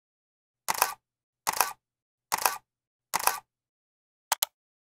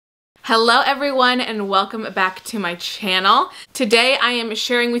Hello everyone and welcome back to my channel. Today I am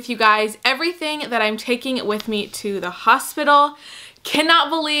sharing with you guys everything that I'm taking with me to the hospital. Cannot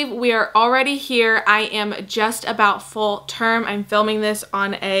believe we are already here. I am just about full term. I'm filming this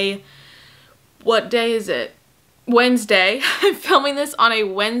on a, what day is it? Wednesday. I'm filming this on a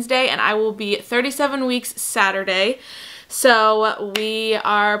Wednesday and I will be 37 weeks Saturday. So we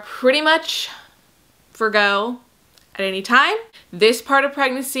are pretty much for go at any time. This part of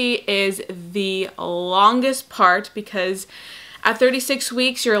pregnancy is the longest part because at 36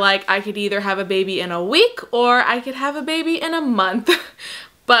 weeks you're like, I could either have a baby in a week or I could have a baby in a month.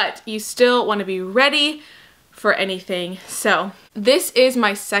 But you still want to be ready for anything. So this is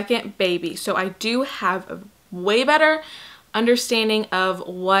my second baby, so I do have a way better understanding of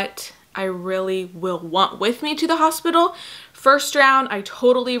what I really will want with me to the hospital. First round, I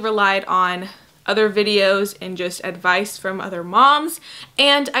totally relied on other videos and just advice from other moms,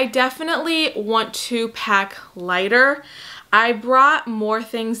 and I definitely want to pack lighter. I brought more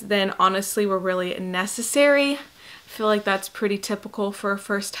things than honestly were really necessary. I feel like that's pretty typical for a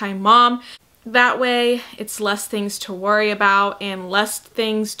first-time mom. That way it's less things to worry about and less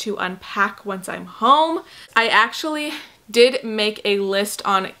things to unpack once I'm home. I actually did make a list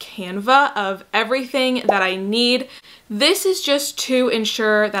on Canva of everything that I need. This is just to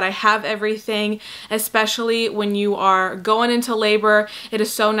ensure that I have everything, especially when you are going into labor. It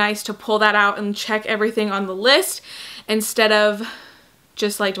is so nice to pull that out and check everything on the list instead of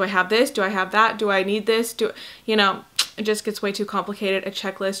just like, do I have this? Do I have that? Do I need this? You know, it just gets way too complicated. A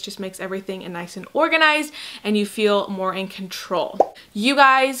checklist just makes everything nice and organized and you feel more in control. You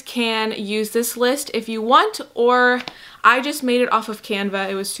guys can use this list if you want, or I just made it off of Canva.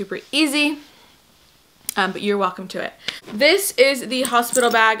 It was super easy. But you're welcome to it. This is the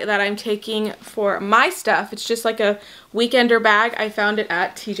hospital bag that I'm taking for my stuff. It's just like a weekender bag. I found it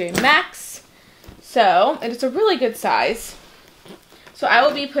at TJ Maxx. So, and it's a really good size. So I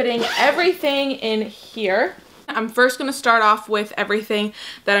will be putting everything in here. I'm first going to start off with everything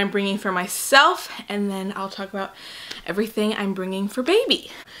that I'm bringing for myself, and then I'll talk about everything I'm bringing for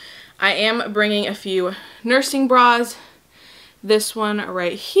baby. I am bringing a few nursing bras. This one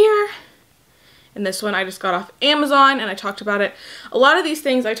right here. And this one I just got off Amazon and I talked about it. A lot of these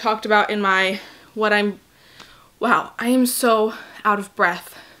things I talked about in my, wow, I am so out of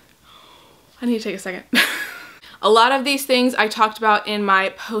breath. I need to take a second. A lot of these things I talked about in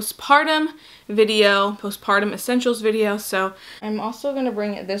my postpartum video, postpartum essentials video. So I'm also gonna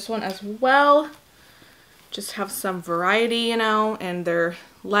bring this one as well. Just have some variety, you know, and they're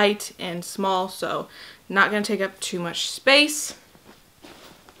light and small, so not gonna take up too much space.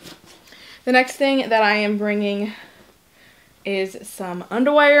 The next thing that I am bringing is some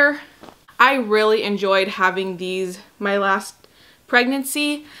underwear. I really enjoyed having these my last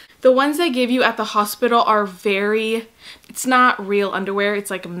pregnancy. The ones they give you at the hospital are it's not real underwear,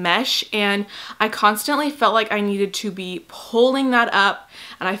 it's like mesh, and I constantly felt like I needed to be pulling that up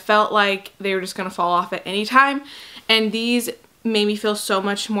and I felt like they were just gonna fall off at any time. And these made me feel so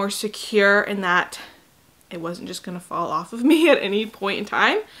much more secure in that it wasn't just gonna fall off of me at any point in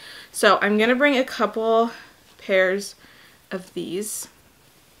time. So I'm gonna bring a couple pairs of these.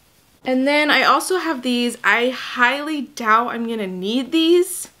 And then I also have these. I highly doubt I'm gonna need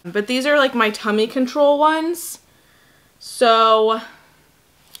these, but these are like my tummy control ones. So, I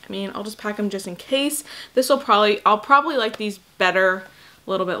mean, I'll just pack them just in case. I'll probably like these better a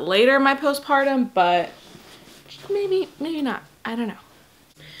little bit later in my postpartum, but maybe not. I don't know.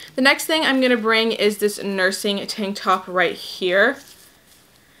 The next thing I'm gonna bring is this nursing tank top right here.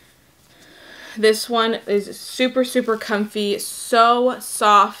 This one is super, super comfy, so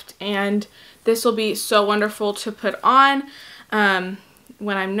soft, and this will be so wonderful to put on when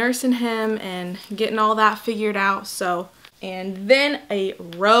I'm nursing him and getting all that figured out. So, and then a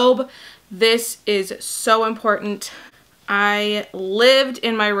robe. This is so important. I lived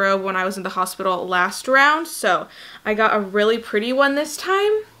in my robe when I was in the hospital last round, so I got a really pretty one this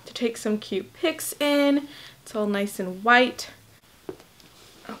time to take some cute pics in. It's all nice and white.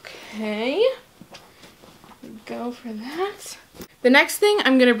 Okay, go for that. The next thing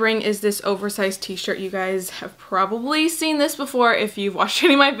I'm gonna bring is this oversized t-shirt. You guys have probably seen this before if you've watched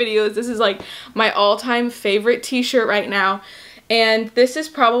any of my videos. This is like my all-time favorite t-shirt right now. And this is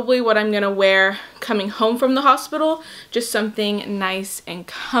probably what I'm gonna wear coming home from the hospital. Just something nice and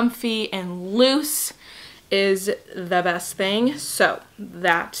comfy and loose is the best thing. So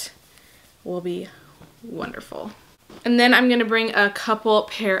that will be wonderful. And then I'm gonna bring a couple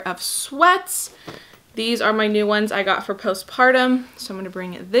pair of sweats. These are my new ones I got for postpartum. So I'm gonna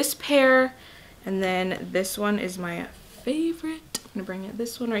bring this pair, and then this one is my favorite. I'm gonna bring it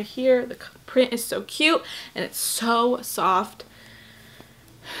this one right here. The print is so cute and it's so soft.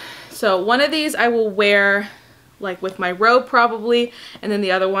 So one of these I will wear like with my robe probably, and then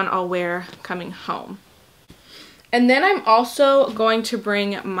the other one I'll wear coming home. And then I'm also going to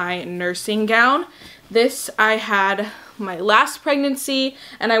bring my nursing gown. This I had my last pregnancy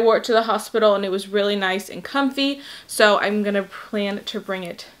and I wore it to the hospital and it was really nice and comfy. So I'm gonna plan to bring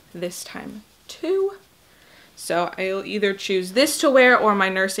it this time too. So I'll either choose this to wear or my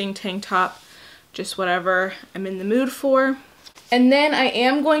nursing tank top, just whatever I'm in the mood for. And then I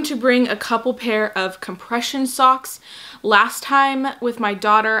am going to bring a couple pair of compression socks. Last time with my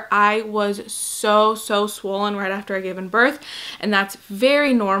daughter, I was so swollen right after I given birth, and that's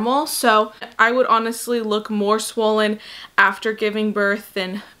very normal. So I would honestly look more swollen after giving birth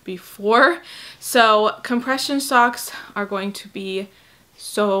than before. So compression socks are going to be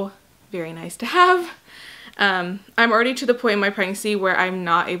so very nice to have. I'm already to the point in my pregnancy where I'm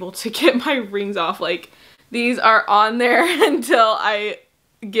not able to get my rings off. Like, these are on there until I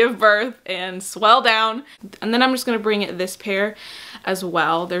give birth and swell down. And then I'm just gonna bring this pair as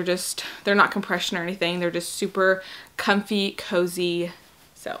well. They're not compression or anything. They're just super comfy, cozy.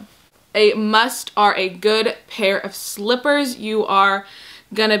 So a must are a good pair of slippers. You are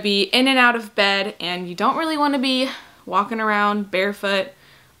gonna be in and out of bed and you don't really wanna be walking around barefoot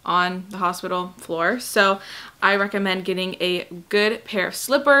on the hospital floor. So I recommend getting a good pair of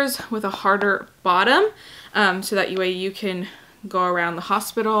slippers with a harder bottom, so that way you can go around the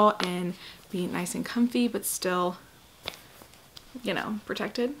hospital and be nice and comfy, but still, you know,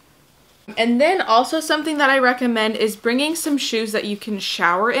 protected. And then also something that I recommend is bringing some shoes that you can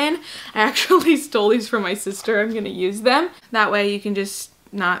shower in. I actually stole these from my sister. I'm gonna use them. That way you can just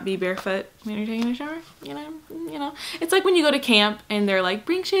not be barefoot when you're taking a shower, you know. It's like when you go to camp and they're like,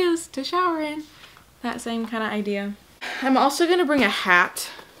 bring shoes to shower in. That same kind of idea. I'm also gonna bring a hat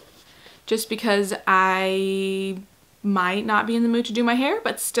just because I might not be in the mood to do my hair,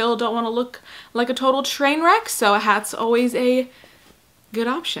 but still don't want to look like a total train wreck, so a hat's always a good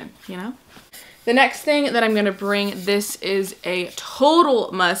option, you know? The next thing that I'm gonna bring, this is a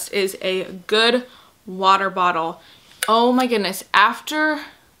total must, is a good water bottle. Oh my goodness, after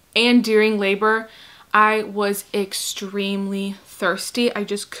and during labor, I was extremely thirsty. I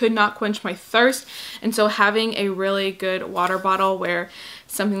just could not quench my thirst, and so having a really good water bottle where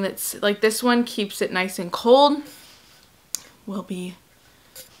something that's like this one keeps it nice and cold will be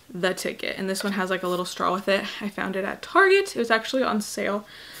the ticket. And this one has like a little straw with it. I found it at Target. It was actually on sale.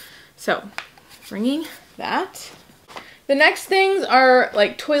 So bringing that. The next things are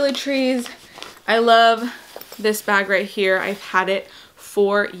like toiletries. I love this bag right here. I've had it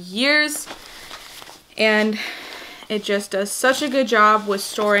for years and it just does such a good job with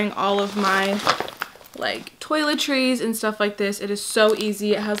storing all of my like toiletries and stuff like this. It is so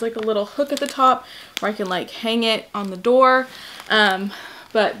easy. It has like a little hook at the top where I can like hang it on the door.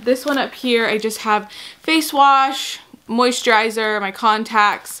 But this one up here, I just have face wash, moisturizer, my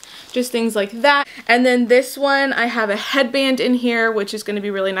contacts, just things like that. And then this one, I have a headband in here, which is going to be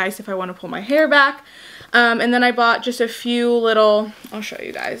really nice if I want to pull my hair back. And then I bought just a few little, I'll show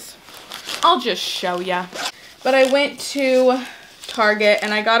you guys. I'll just show ya. But I went to Target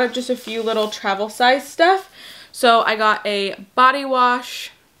and I got just a few little travel size stuff. So I got a body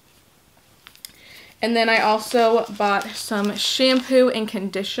wash, and then I also bought some shampoo and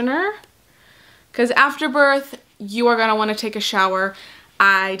conditioner, because after birth you are going to want to take a shower.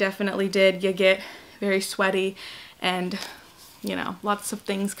 I definitely did. You get very sweaty and, you know, lots of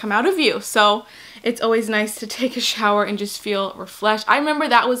things come out of you. So it's always nice to take a shower and just feel refreshed. I remember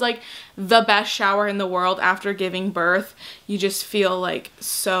that was like the best shower in the world after giving birth. You just feel like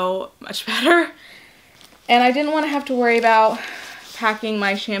so much better. And I didn't want to have to worry about packing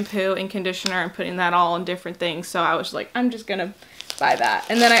my shampoo and conditioner and putting that all in different things. So I was like, I'm just gonna buy that.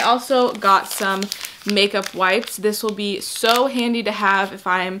 And then I also got some makeup wipes. This will be so handy to have if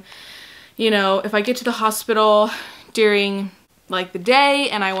I'm, you know, if I get to the hospital during like the day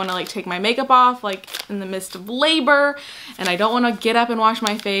and I want to like take my makeup off like in the midst of labor and I don't want to get up and wash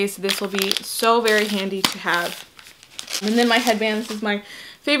my face. This will be so very handy to have. And then my headband, this is my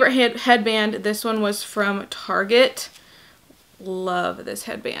favorite headband. This one was from Target. Love this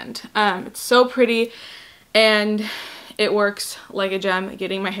headband. It's so pretty and it works like a gem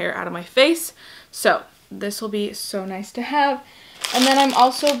getting my hair out of my face. So this will be so nice to have. And then I'm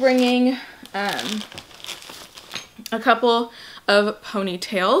also bringing a couple of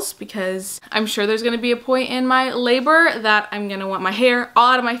ponytails because I'm sure there's going to be a point in my labor that I'm going to want my hair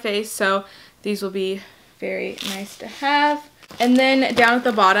all out of my face. So these will be very nice to have. And then down at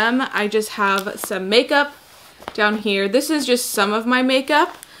the bottom, I just have some makeup down here. This is just some of my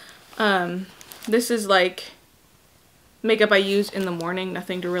makeup. This is like makeup I use in the morning,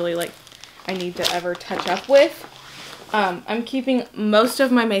 nothing to really like I need to ever touch up with. I'm keeping most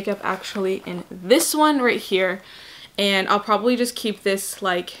of my makeup actually in this one right here, and I'll probably just keep this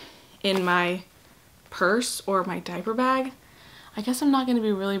like in my purse or my diaper bag. I guess I'm not going to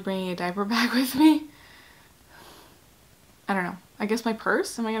be really bringing a diaper bag with me. I don't know. I guess my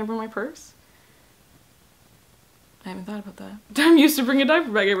purse? Am I going to bring my purse? I haven't thought about that. I'm used to bringing a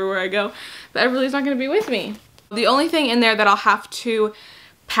diaper bag everywhere I go, but Everly's not going to be with me. The only thing in there that I'll have to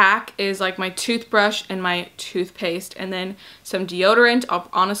pack is like my toothbrush and my toothpaste, and then some deodorant. I'll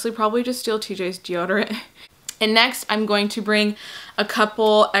honestly probably just steal TJ's deodorant. And next I'm going to bring a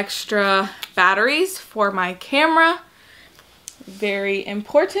couple extra batteries for my camera. Very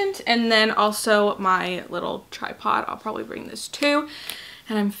important. And then also my little tripod. I'll probably bring this too.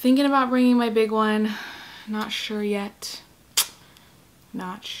 And I'm thinking about bringing my big one. Not sure yet.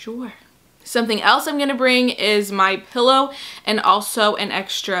 Not sure. Something else I'm gonna bring is my pillow and also an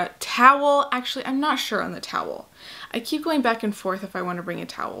extra towel. Actually, I'm not sure on the towel. I keep going back and forth if I want to bring a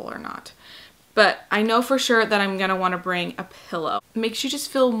towel or not. But I know for sure that I'm gonna want to bring a pillow. It makes you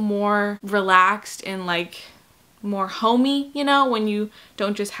just feel more relaxed and like more homey, you know, when you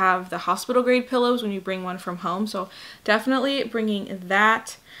don't just have the hospital grade pillows when you bring one from home. So definitely bringing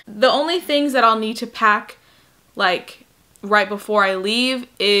that. The only things that I'll need to pack like right before I leave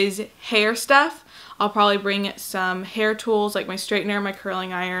is hair stuff. I'll probably bring some hair tools like my straightener, my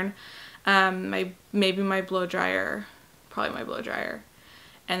curling iron, maybe my blow dryer, probably my blow dryer,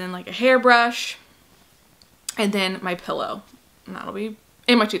 and then like a hairbrush, and then my pillow, and that'll be,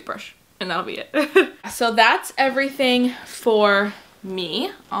 and my toothbrush, and that'll be it. So that's everything for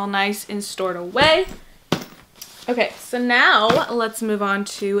me, all nice and stored away. Okay, so now let's move on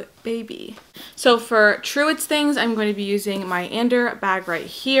to baby. So for Truett's things, I'm going to be using my Ander bag right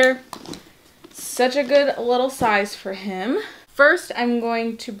here. Such a good little size for him. First, I'm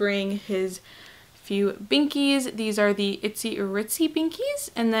going to bring his few binkies. These are the Itsy Ritzy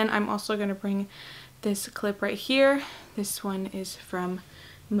binkies. And then I'm also going to bring this clip right here. This one is from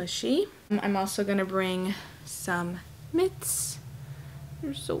Mushy. I'm also going to bring some mitts.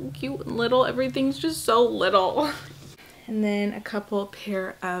 They're so cute and little. Everything's just so little. And then a couple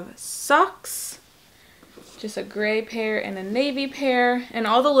pair of socks. Just a gray pair and a navy pair. And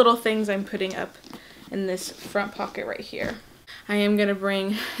all the little things I'm putting up in this front pocket right here. I am going to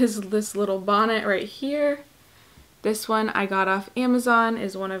bring this little bonnet right here. This one I got off Amazon,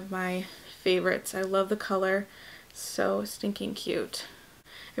 is one of my favorites. I love the color. So stinking cute.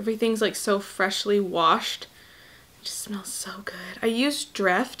 Everything's like so freshly washed. It just smells so good. I used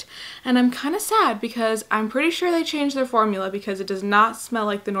Drift, and I'm kind of sad because I'm pretty sure they changed their formula because it does not smell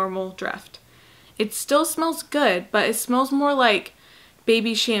like the normal Drift. It still smells good, but it smells more like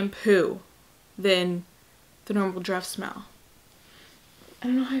baby shampoo than the normal Drift smell. I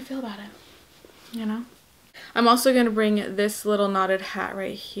don't know how I feel about it, you know? I'm also going to bring this little knotted hat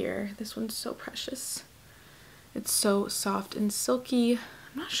right here. This one's so precious. It's so soft and silky.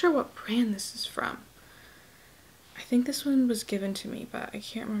 I'm not sure what brand this is from. I think this one was given to me, but I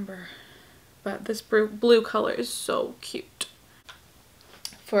can't remember. But this blue color is so cute.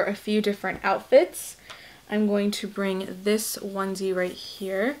 For a few different outfits, I'm going to bring this onesie right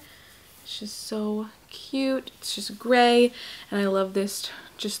here. It's just so cute. It's just gray, and I love this,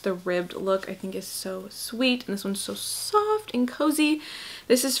 just the ribbed look I think is so sweet. And this one's so soft and cozy.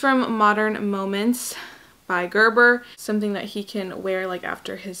 This is from Modern Moments by Gerber. Something that he can wear like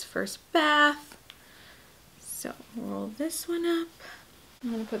after his first bath. So roll this one up.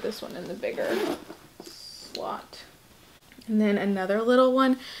 I'm going to put this one in the bigger slot. And then another little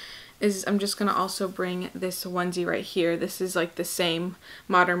one is, I'm just going to also bring this onesie right here. This is like the same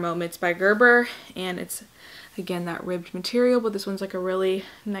Modern Moments by Gerber, and it's again that ribbed material, but this one's like a really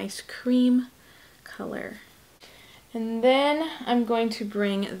nice cream color. And then I'm going to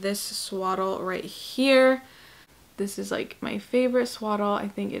bring this swaddle right here. This is like my favorite swaddle. I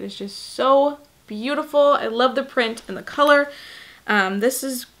think it is just so beautiful. I love the print and the color. This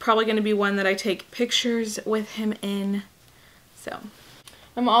is probably going to be one that I take pictures with him in. So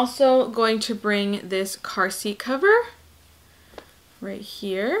I'm also going to bring this car seat cover right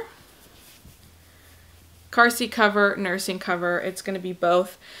here. Car seat cover, nursing cover, it's going to be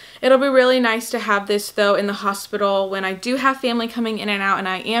both. It'll be really nice to have this though in the hospital when I do have family coming in and out and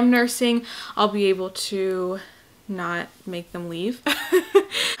I am nursing. I'll be able to not make them leave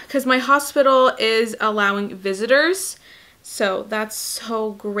because my hospital is allowing visitors, so that's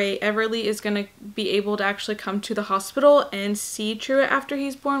so great. Everly is going to be able to actually come to the hospital and see Truett after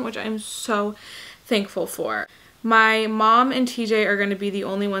he's born, which I'm so thankful for. My mom and TJ are going to be the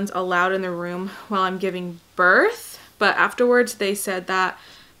only ones allowed in the room while I'm giving birth, but afterwards they said that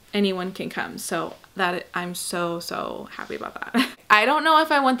anyone can come, so that I'm so happy about that. I don't know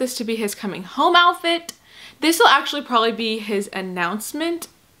if I want this to be his coming home outfit. This will actually probably be his announcement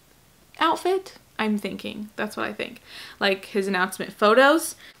outfit. I'm thinking, that's what I think, like his announcement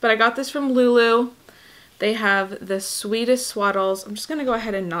photos. But I got this from Lulu. They have the sweetest swaddles. I'm just gonna go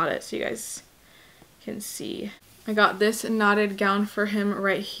ahead and knot it so you guys can see. I got this knotted gown for him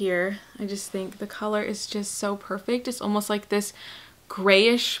right here. I just think the color is just so perfect. It's almost like this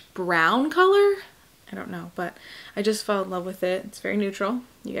grayish brown color. I don't know, but I just fell in love with it. It's very neutral.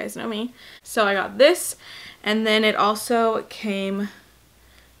 You guys know me. So I got this, and then it also came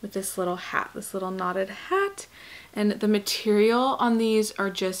with this little hat, this little knotted hat. And the material on these are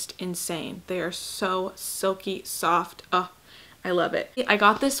just insane. They are so silky, soft. Oh, I love it. I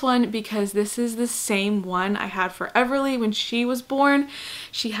got this one because this is the same one I had for Everly when she was born.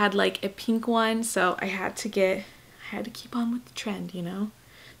 She had like a pink one, so I had to keep on with the trend, you know?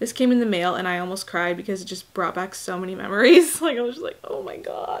 This came in the mail and I almost cried because it just brought back so many memories. Like I was just like, oh my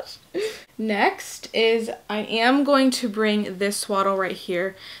gosh. Next is I am going to bring this swaddle right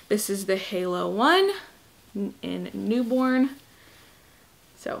here. This is the Halo one in newborn.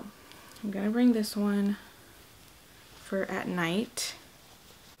 So I'm gonna bring this one for at night.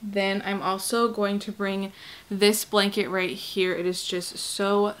 Then I'm also going to bring this blanket right here. It is just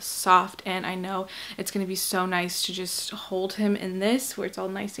so soft, and I know it's going to be so nice to just hold him in this where it's all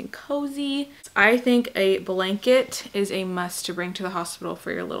nice and cozy. I think a blanket is a must to bring to the hospital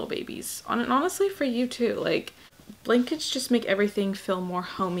for your little babies. And honestly for you too. Like blankets just make everything feel more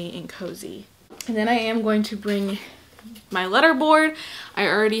homey and cozy. And then I am going to bring my letter board. I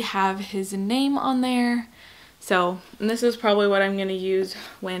already have his name on there. So, and this is probably what I'm going to use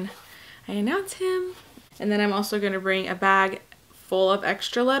when I announce him. And then I'm also going to bring a bag full of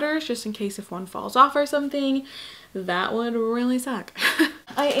extra letters just in case if one falls off or something. That would really suck.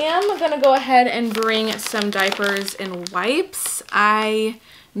 I am going to go ahead and bring some diapers and wipes. I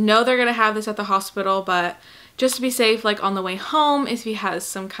know they're going to have this at the hospital, but just to be safe, like on the way home, if he has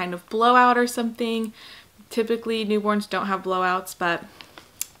some kind of blowout or something. Typically newborns don't have blowouts, but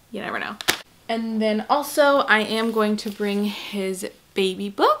you never know. And then also I am going to bring his baby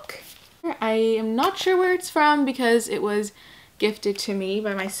book. I am not sure where it's from because it was gifted to me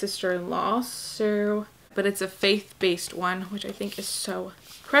by my sister-in-law. So, but it's a faith-based one, which I think is so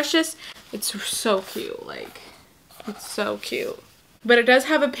precious. It's so cute, like it's so cute. But it does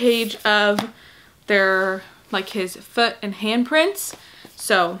have a page of their, like his foot and handprints.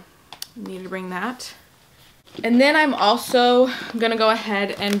 So I need to bring that. And then I'm also gonna go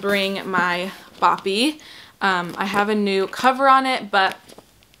ahead and bring my Boppy. I have a new cover on it, but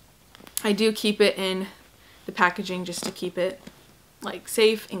I do keep it in the packaging just to keep it like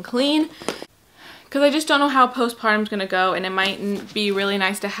safe and clean. Because I just don't know how postpartum is gonna go, and it might be really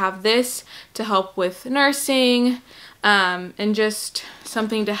nice to have this to help with nursing, and just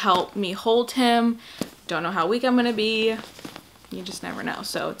something to help me hold him. Don't know how weak I'm gonna be. You just never know,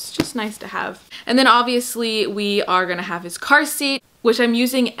 so it's just nice to have. And then obviously we are gonna have his car seat, which I'm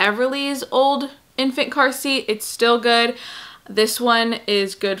using Everly's old infant car seat. It's still good. This one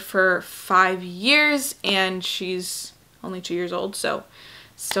is good for 5 years and she's only 2 years old, so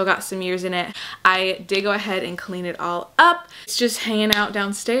still got some years in it. I did go ahead and clean it all up. It's just hanging out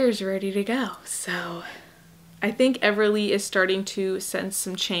downstairs ready to go. So I think Everly is starting to sense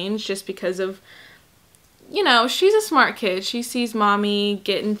some change just because of, you know, she's a smart kid. She sees mommy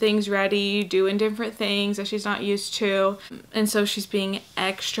getting things ready, doing different things that she's not used to. And so she's being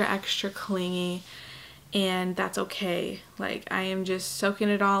extra clingy, and that's okay. Like, I am just soaking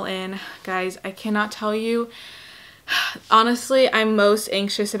it all in. Guys, I cannot tell you. Honestly, I'm most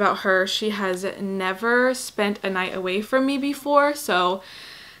anxious about her. She has never spent a night away from me before, so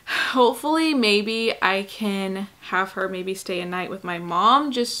hopefully maybe I can have her maybe stay a night with my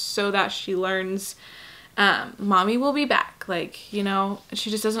mom just so that she learns mommy will be back. Like, you know,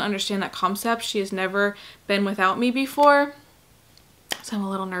 she just doesn't understand that concept. She has never been without me before, so I'm a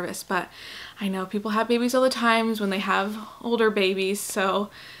little nervous, but I know people have babies all the times when they have older babies,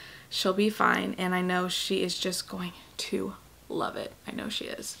 so she'll be fine, and I know she is just going to love it. I know she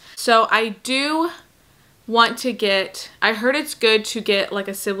is. So I do want to get, I heard it's good to get like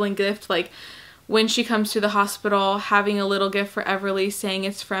a sibling gift, like when she comes to the hospital, having a little gift for Everly saying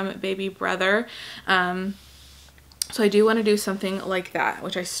it's from baby brother. So I do want to do something like that,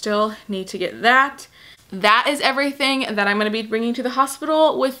 which I still need to get that. That is everything that I'm going to be bringing to the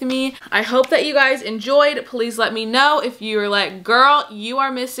hospital with me. I hope that you guys enjoyed. Please let me know if you were like, girl, you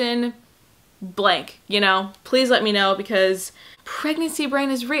are missing blank, you know? Please let me know, because pregnancy brain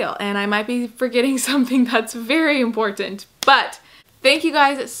is real and I might be forgetting something that's very important. But thank you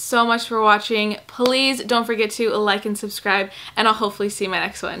guys so much for watching. Please don't forget to like and subscribe, and I'll hopefully see you in my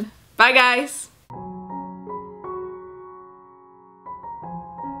next one. Bye guys!